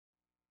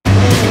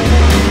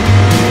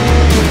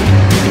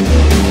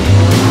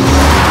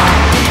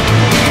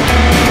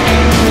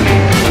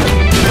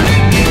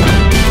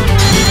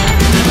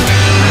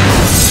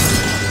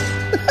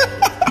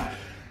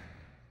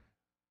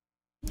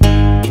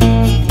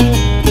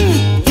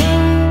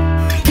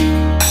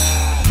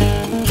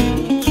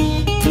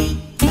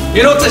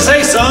You know what they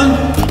say, son?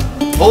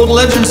 Old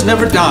legends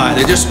never die.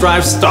 They just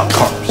drive stock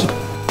cars.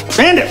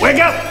 Bandit,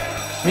 wake up!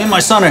 Me and my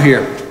son are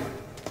here.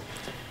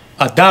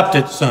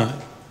 Adopted son.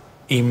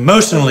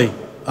 Emotionally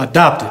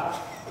adopted.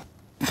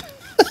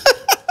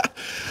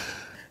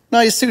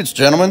 Nice suits,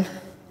 gentlemen.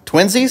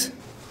 Twinsies?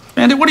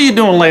 Bandit, what are you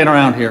doing laying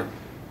around here?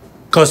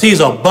 'Cause he's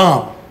a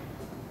bum.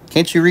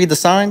 Can't you read the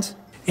signs?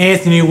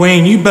 Anthony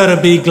Wayne, you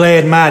better be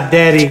glad my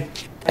daddy...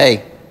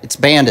 Hey, it's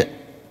Bandit.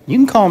 You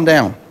can calm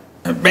down.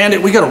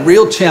 Bandit, we got a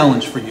real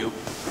challenge for you.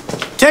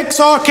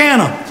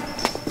 Texarkana.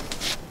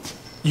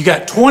 You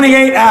got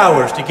 28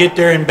 hours to get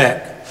there and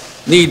back.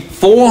 Need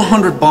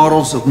 400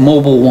 bottles of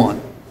Mobil 1.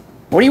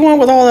 What do you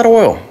want with all that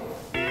oil?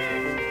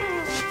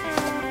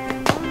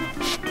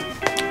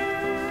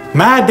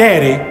 My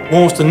daddy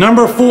wants the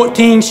number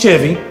 14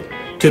 Chevy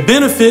to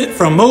benefit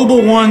from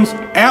Mobil 1's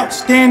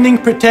outstanding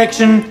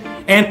protection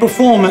and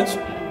performance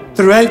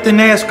throughout the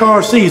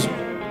NASCAR season.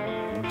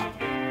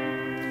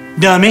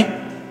 Dummy.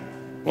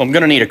 Well, I'm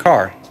gonna need a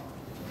car.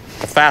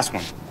 A fast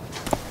one.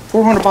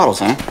 400 bottles,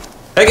 huh?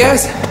 Hey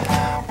guys!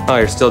 Oh,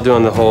 you're still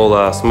doing the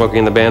whole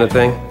Smoking the Bandit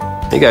thing?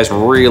 You guys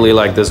really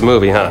like this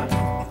movie, huh?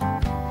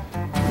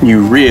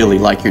 You really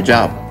like your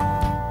job.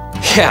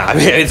 Yeah, I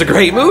mean, it's a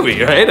great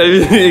movie, right? I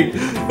mean,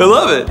 I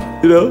love it,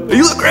 you know?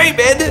 You look great,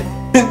 Bandit!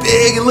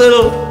 Big and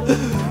little.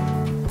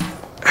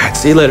 Alright,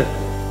 see you later.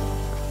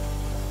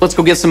 Let's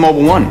go get some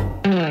Mobil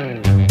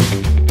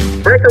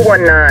 1. Breaker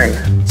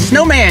 19.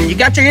 Snowman, you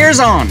got your ears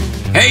on.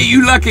 Hey,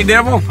 you lucky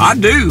devil, I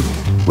do.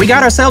 We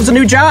got ourselves a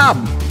new job.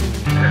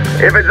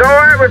 If it's all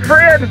right with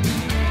Fred.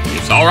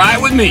 It's all right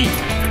with me.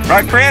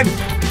 Right, Fred?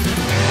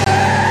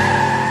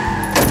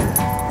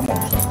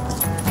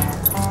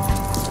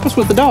 What's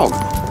with the dog?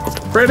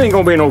 Fred ain't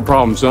gonna be no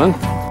problem, son.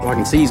 Well, I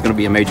can see he's gonna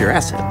be a major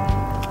asset.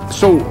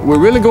 So, we're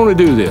really gonna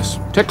do this.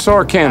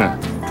 Texarkana,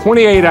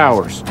 28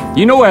 hours.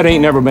 You know that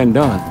ain't never been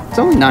done. It's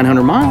only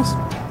 900 miles.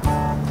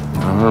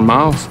 900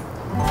 miles?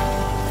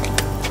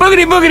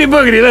 Boogity, boogity,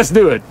 boogity, let's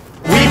do it.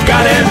 We've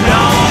got a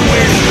long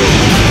way to go.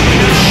 In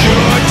a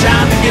short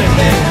time to get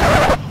there.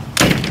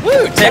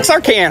 Woo,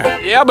 Texarkana.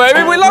 Yeah,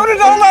 baby, we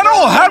loaded all that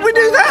oil. How'd we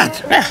do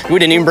that? We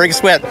didn't even break a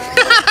sweat.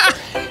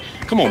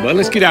 Come on, bud,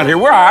 let's get out here.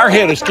 We're our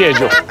ahead of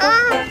schedule.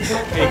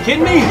 Hey,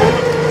 kidding me?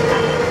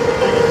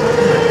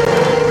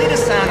 Look at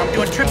this sign. I'm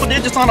doing triple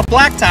digits on a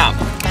blacktop.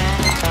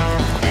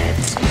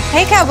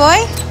 Hey,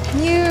 cowboy.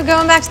 You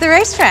going back to the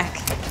racetrack?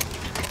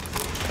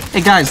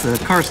 Hey, guys, the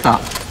car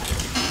stopped.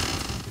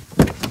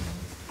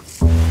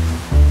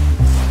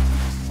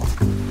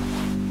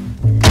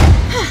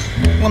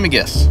 Let me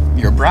guess.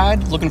 You're a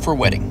bride looking for a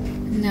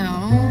wedding. No.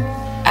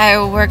 I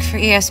work for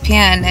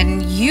ESPN,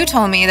 and you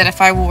told me that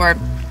if I wore,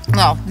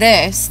 well,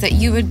 this, that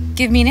you would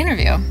give me an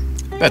interview.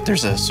 Bet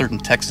there's a certain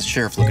Texas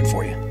sheriff looking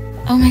for you.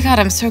 Oh my God,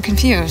 I'm so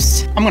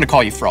confused. I'm gonna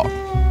call you Frog.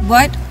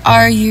 What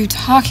are you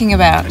talking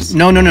about?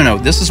 No.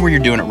 This is where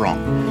you're doing it wrong.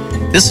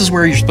 This is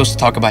where you're supposed to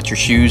talk about your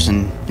shoes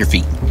and your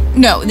feet.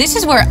 No, this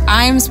is where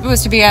I'm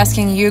supposed to be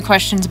asking you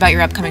questions about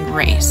your upcoming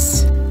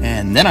race.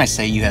 And then I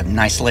say you have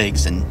nice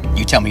legs, and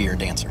you tell me you're a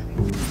dancer.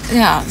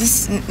 No,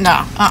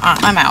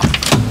 I'm out.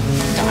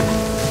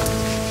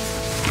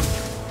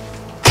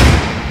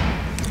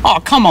 Oh,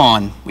 come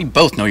on. We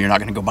both know you're not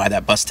gonna go buy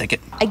that bus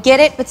ticket. I get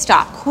it, but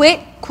stop. Quit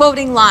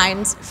quoting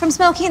lines from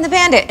Smokey and the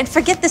Bandit and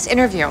forget this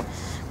interview.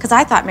 Because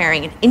I thought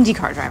marrying an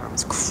IndyCar driver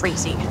was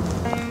crazy.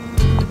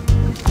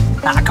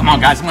 Come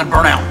on, guys, I'm gonna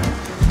burn out.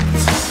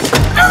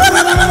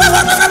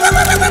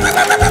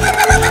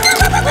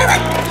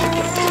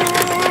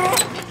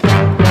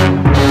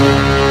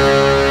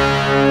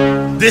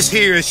 This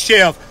here is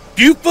Chef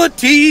Buford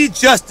T.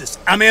 Justice.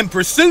 I'm in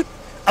pursuit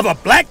of a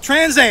black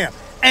Trans Am,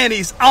 and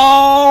he's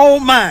all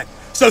mine.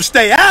 So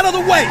stay out of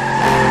the way.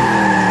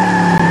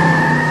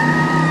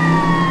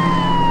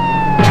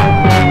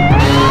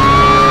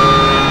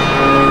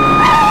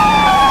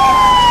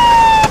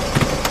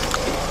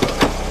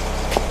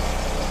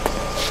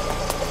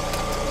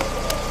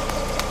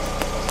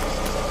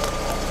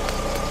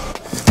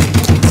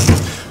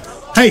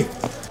 Hey,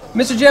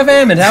 Mr. Jeff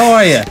Hammond, how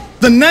are you?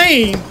 the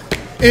name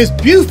is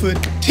Buford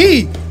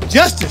T.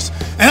 Justice,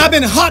 and I've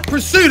been in hot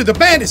pursuit of the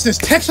bandit since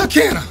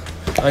Texarkana.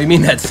 Oh, you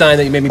mean that sign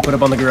that you made me put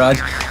up on the garage?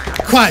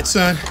 Quiet,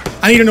 son.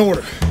 I need an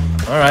order.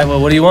 All right,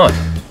 well, what do you want?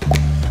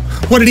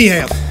 What did he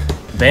have?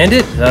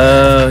 Bandit?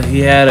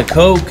 He had a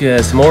Coke,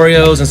 some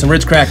Oreos, and some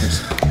Ritz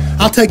crackers.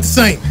 I'll take the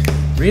same.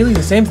 Really?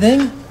 The same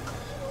thing?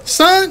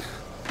 Son,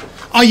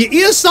 are your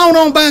ears sewn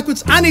on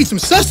backwards? I need some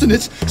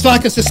sustenance so I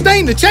can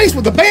sustain the chase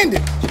with the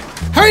bandit.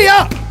 Hurry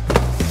up!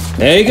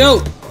 There you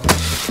go.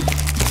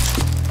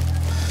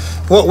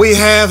 What we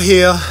have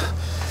here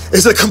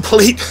is a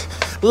complete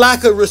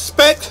lack of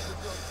respect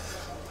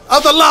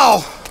of the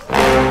law.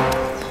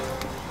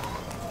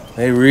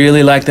 They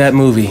really like that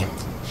movie.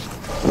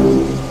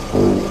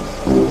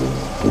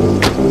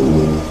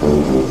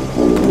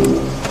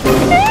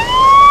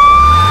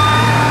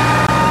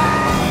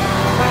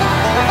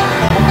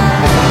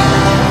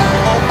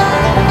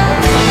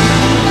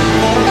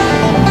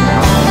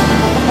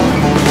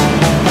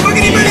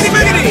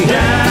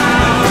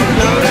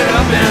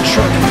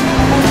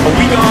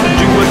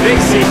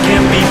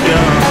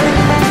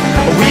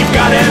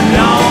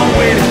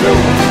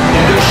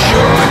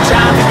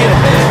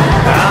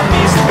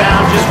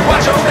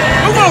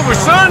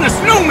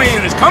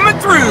 coming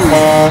through.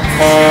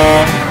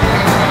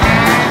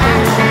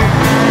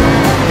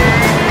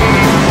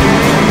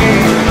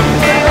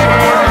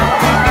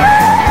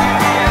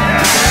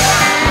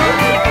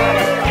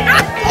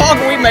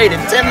 Oh, we made it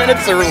 10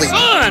 minutes early.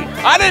 Son,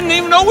 I didn't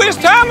even know we was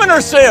timing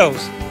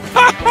ourselves.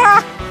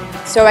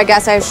 So I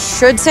guess I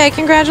should say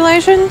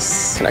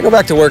congratulations? Can I go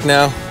back to work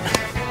now?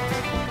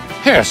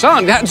 Here,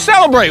 son,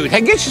 celebrate.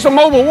 Hey, get you some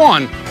Mobil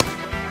 1.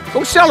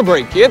 Go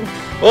celebrate, kid.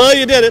 Well,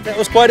 you did it. That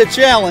was quite a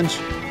challenge.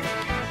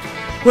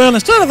 Well,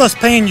 instead of us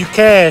paying you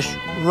cash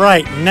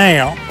right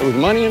now, There was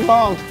money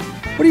involved.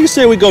 What do you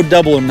say we go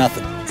double or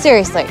nothing?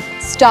 Seriously,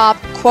 stop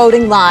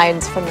quoting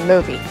lines from the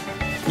movie.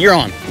 You're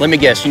on. Let me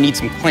guess, you need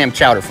some clam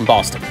chowder from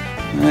Boston.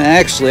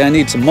 Actually, I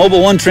need some Mobil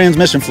 1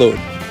 transmission fluid.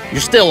 You're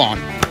still on.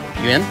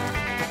 You in?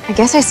 I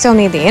guess I still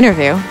need the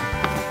interview.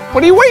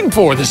 What are you waiting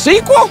for, the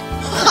sequel?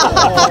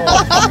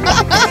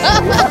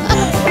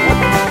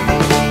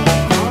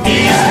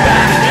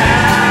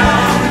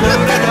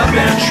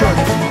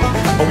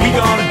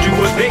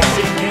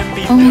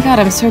 Oh my god,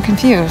 I'm so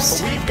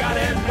confused.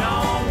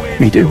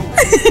 Me too.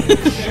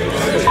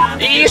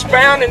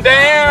 Eastbound and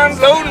down,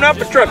 loading up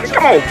a truck.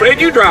 Come on, Fred,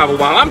 you drive a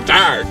while. I'm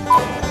tired. I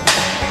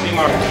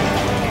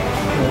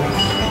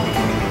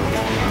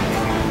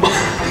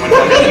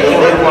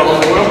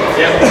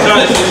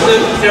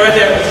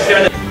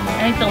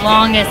think the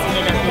longest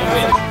hit of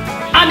these.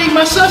 I need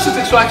my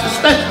substitute so I can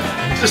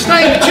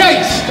sustain the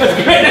chase.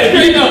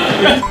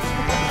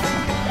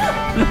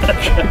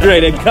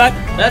 Great, and cut?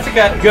 That's a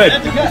cut. Good.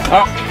 That's a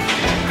cut.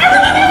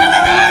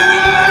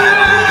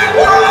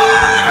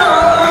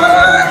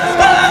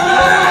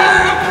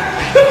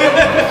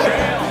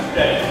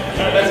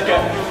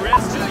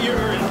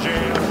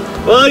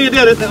 Well, you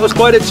did it. That was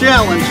quite a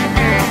challenge.